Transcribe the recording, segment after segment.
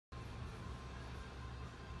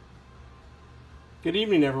Good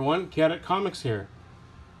evening, everyone. Chaotic Comics here.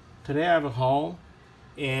 Today I have a haul,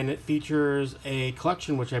 and it features a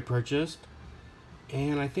collection which I purchased,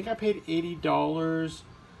 and I think I paid $80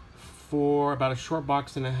 for about a short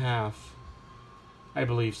box and a half. I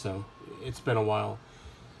believe so. It's been a while.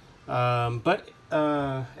 But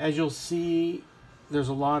as you'll see, there's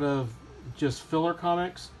a lot of just filler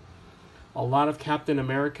comics, a lot of Captain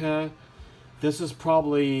America. This is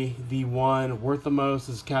probably the one worth the most.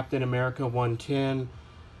 This is Captain America 110.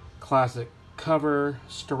 Classic cover,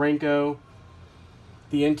 Steranko.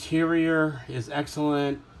 The interior is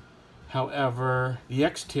excellent. However, the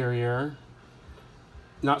exterior,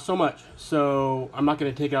 not so much. So I'm not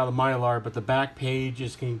going to take it out of the Mylar, but the back page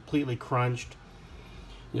is completely crunched.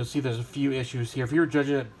 You'll see there's a few issues here. If you were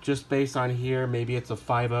judging it just based on here, maybe it's a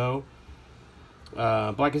 5.0.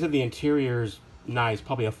 But like I said, the interior is nice,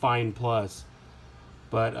 probably a fine plus.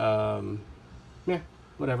 But, yeah,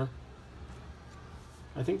 whatever.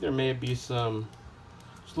 I think there may be just a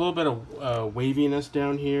little bit of waviness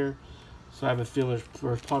down here. So I have a feeling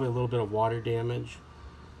there's probably a little bit of water damage.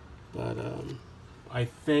 But I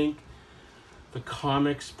think the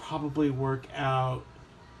comics probably work out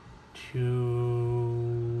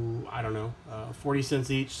to, I don't know, 40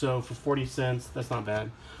 cents each. So for 40 cents, that's not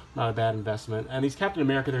bad. Not a bad investment. And these Captain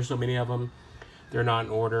America, there's so many of them. They're not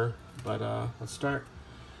in order. But let's start.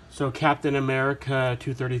 So Captain America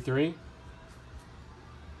 233.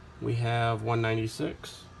 We have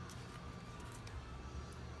 196.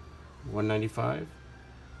 195.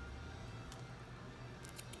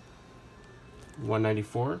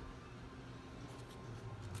 194.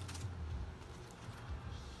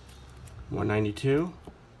 192.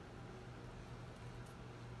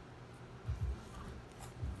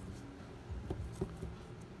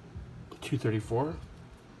 234.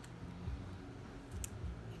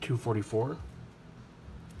 244,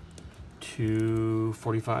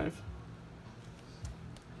 245,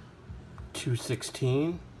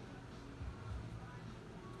 216,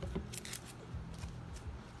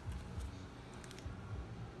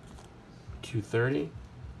 230,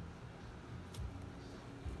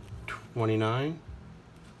 29,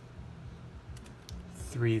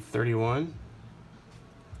 331,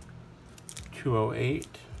 208,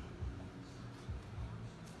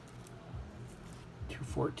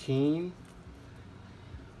 214,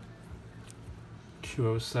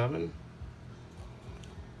 207,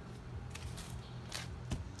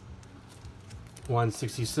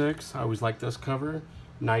 166. I always like this cover.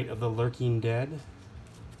 Night of the Lurking Dead.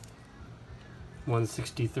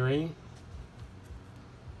 163,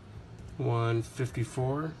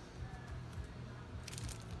 154,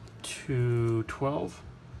 212,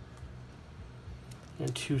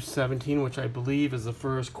 and 217, which I believe is the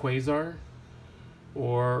first Quasar.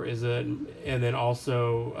 Or is it, and then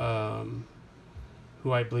also,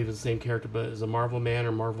 who I believe is the same character, but is a Marvel Man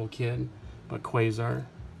or Marvel Kid, but Quasar.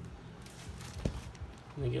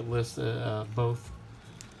 I think it lists both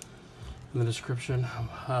in the description.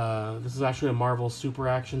 This is actually a Marvel Super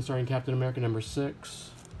Action starring Captain America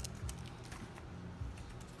 #6.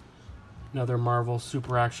 Another Marvel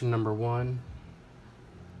Super Action #1.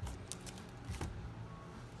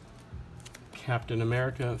 Captain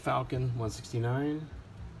America Falcon 169,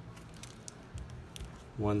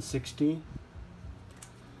 160,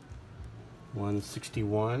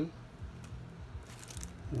 161,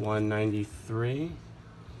 193.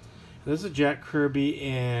 This is a Jack Kirby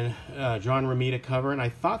and John Romita cover, and I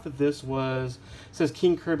thought that this was, it says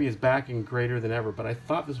King Kirby is back and greater than ever, but I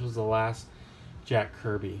thought this was the last Jack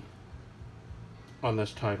Kirby on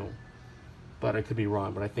this title. But I could be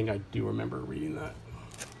wrong, but I think I do remember reading that.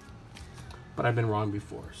 But I've been wrong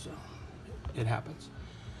before, so it happens.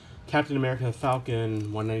 Captain America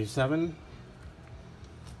Falcon 197,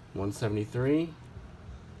 173,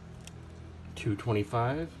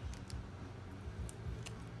 225,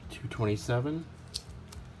 227,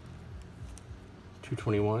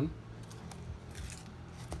 221,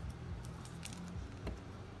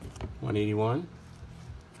 181,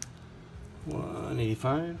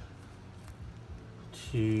 185,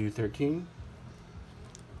 213,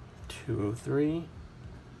 203,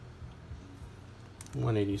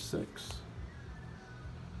 186,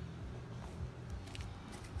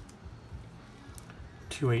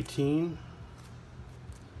 218,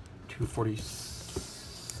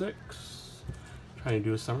 246, trying to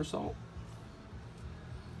do a somersault,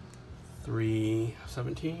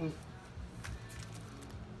 317,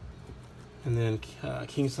 and then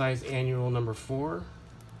King Size Annual #4,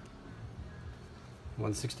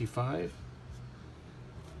 165,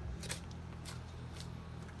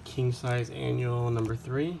 King Size Annual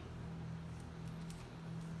 #3,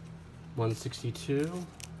 162.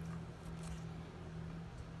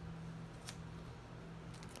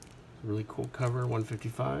 Really cool cover,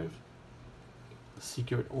 155. The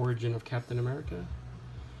Secret Origin of Captain America.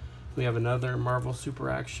 We have another Marvel Super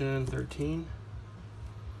Action 13.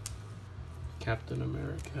 Captain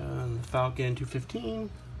America and the Falcon 215.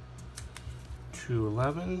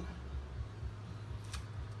 211.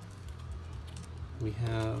 We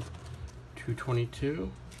have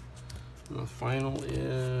 222. And the final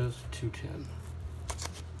is 210.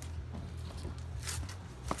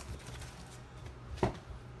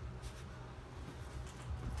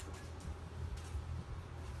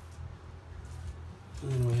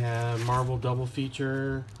 And we have Marvel Double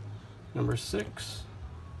Feature number 6.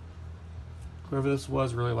 Whoever this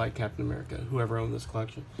was really liked Captain America, whoever owned this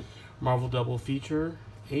collection. Marvel Double Feature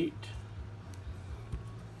 8.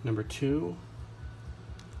 Number 2.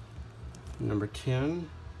 Number 10.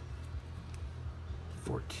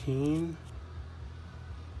 14.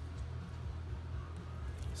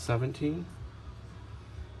 17.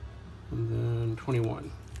 And then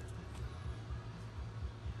 21.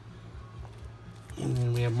 And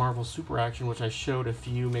then we have Marvel Super Action, which I showed a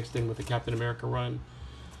few mixed in with the Captain America run.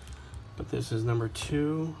 But this is number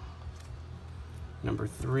 2, number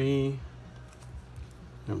 3,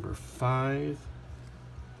 number 5,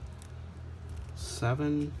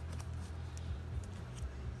 7,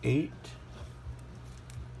 8,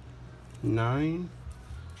 9,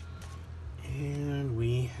 and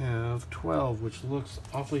we have 12, which looks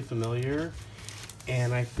awfully familiar.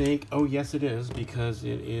 And I think, oh yes it is, because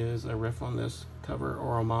it is a riff on this cover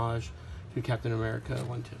or homage to Captain America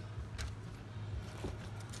 1-2.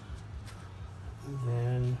 And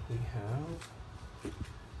then we have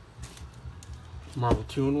Marvel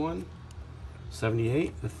 2-in-1,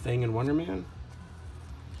 78, The Thing and Wonder Man.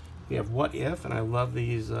 We have What If, and I love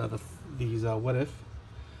these What If.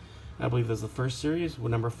 I believe this is the first series.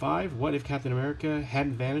 With number 5, What If Captain America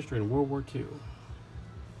Hadn't Vanished During World War II?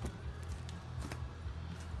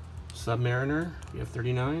 Submariner, we have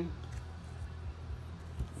 39,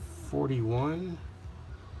 41,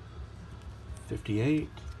 58,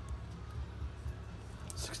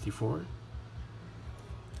 64.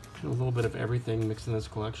 A little bit of everything mixed in this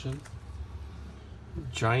collection.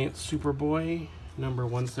 Giant Superboy, number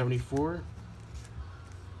 174.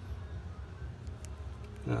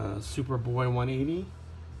 Superboy 180.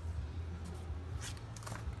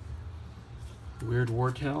 Weird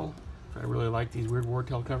Wartel. I really like these Weird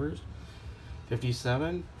Wartel covers.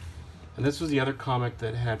 57. And this was the other comic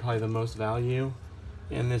that had probably the most value.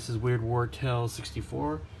 And this is Weird Wartel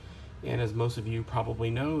 64. And as most of you probably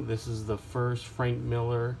know, this is the first Frank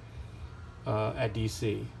Miller at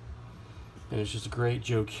DC. And it's just a great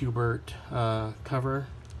Joe Kubert cover.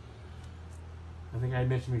 I think I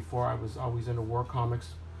mentioned before I was always into war comics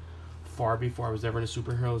far before I was ever into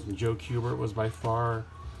superheroes, and Joe Kubert was by far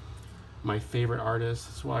my favorite artist.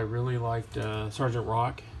 That's why I really liked Sergeant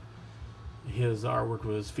Rock. His artwork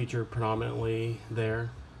was featured predominantly there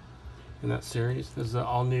in that series. This is the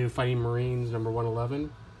all-new Fighting Marines number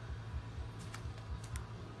 111.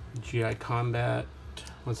 GI Combat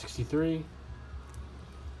 163.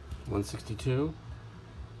 162.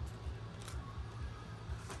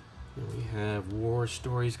 And we have War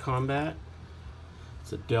Stories Combat.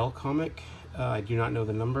 It's a Dell comic. I do not know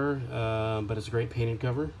the number, but it's a great painted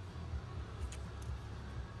cover.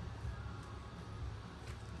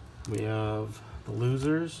 We have The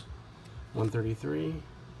Losers, 133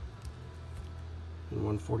 and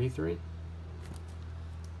 143.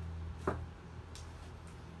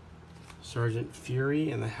 Sergeant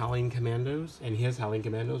Fury and the Howling Commandos, and his Howling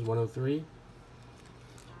Commandos, 103.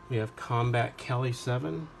 We have Combat Kelly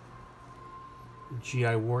 7.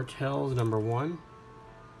 GI Wartels, number 1.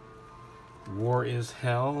 War is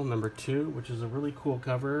Hell, number 2, which is a really cool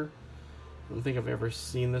cover. I don't think I've ever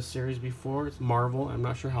seen this series before. It's Marvel. I'm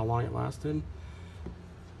not sure how long it lasted.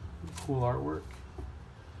 Cool artwork.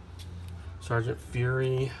 Sergeant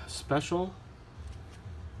Fury Special,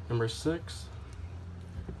 number 6.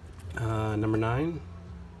 Number 9.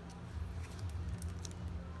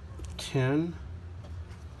 10.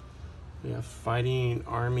 We have Fighting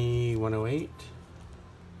Army 108.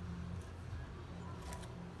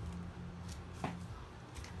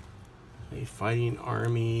 A Fighting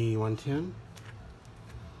Army 110.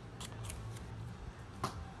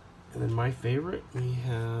 And then my favorite, we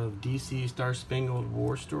have DC Star Spangled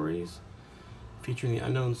War Stories featuring the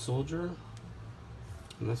Unknown Soldier.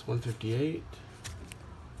 And that's 158.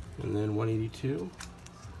 And then 182.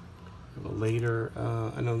 We have a later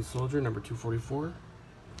Unknown Soldier, number 244.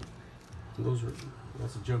 And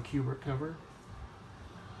that's a Joe Kubert cover.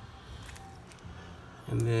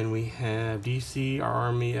 And then we have DC, Our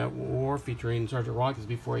Army at War, featuring Sergeant Rock. This is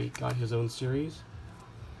before he got his own series.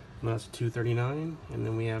 And that's $239. And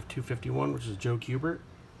then we have 251, which is Joe Kubert.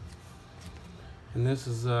 And this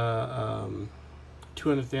is 200th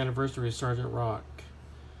anniversary of Sergeant Rock.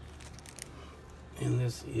 And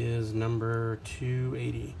this is number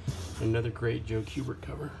 280. Another great Joe Kubert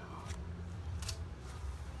cover.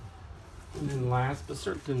 And then last but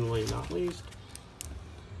certainly not least,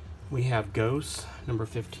 we have Ghosts, number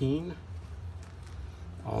 15.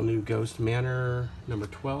 All new Ghost Manor, number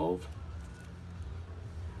 12.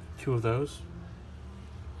 Two of those.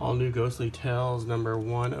 All new Ghostly Tales, number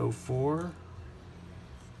 104.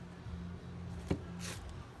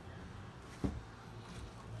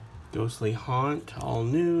 Ghostly Haunt, all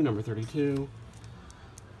new, number 32.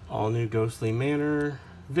 All new Ghostly Manor,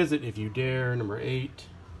 Visit If You Dare, number 8.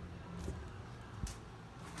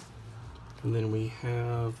 And then we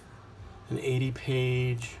have an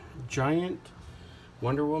 80-page giant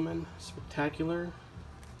Wonder Woman Spectacular.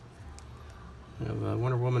 We have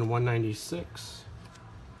Wonder Woman 196,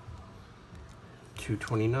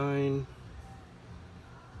 229.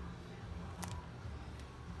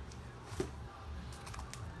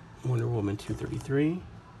 Wonder Woman 233,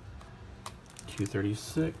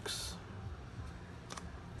 236,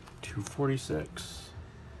 246,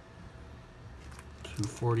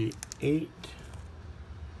 248,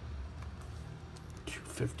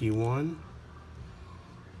 251,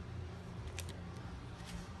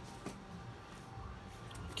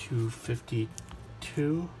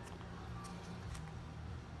 252,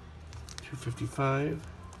 255,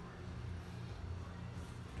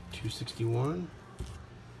 261,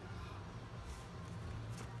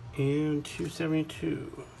 and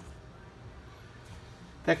 272.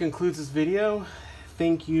 That concludes this video.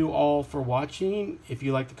 Thank you all for watching. If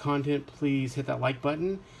you like the content, please hit that like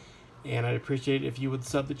button, and I'd appreciate it if you would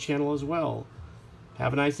sub the channel as well.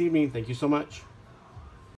 Have a nice evening. Thank you so much.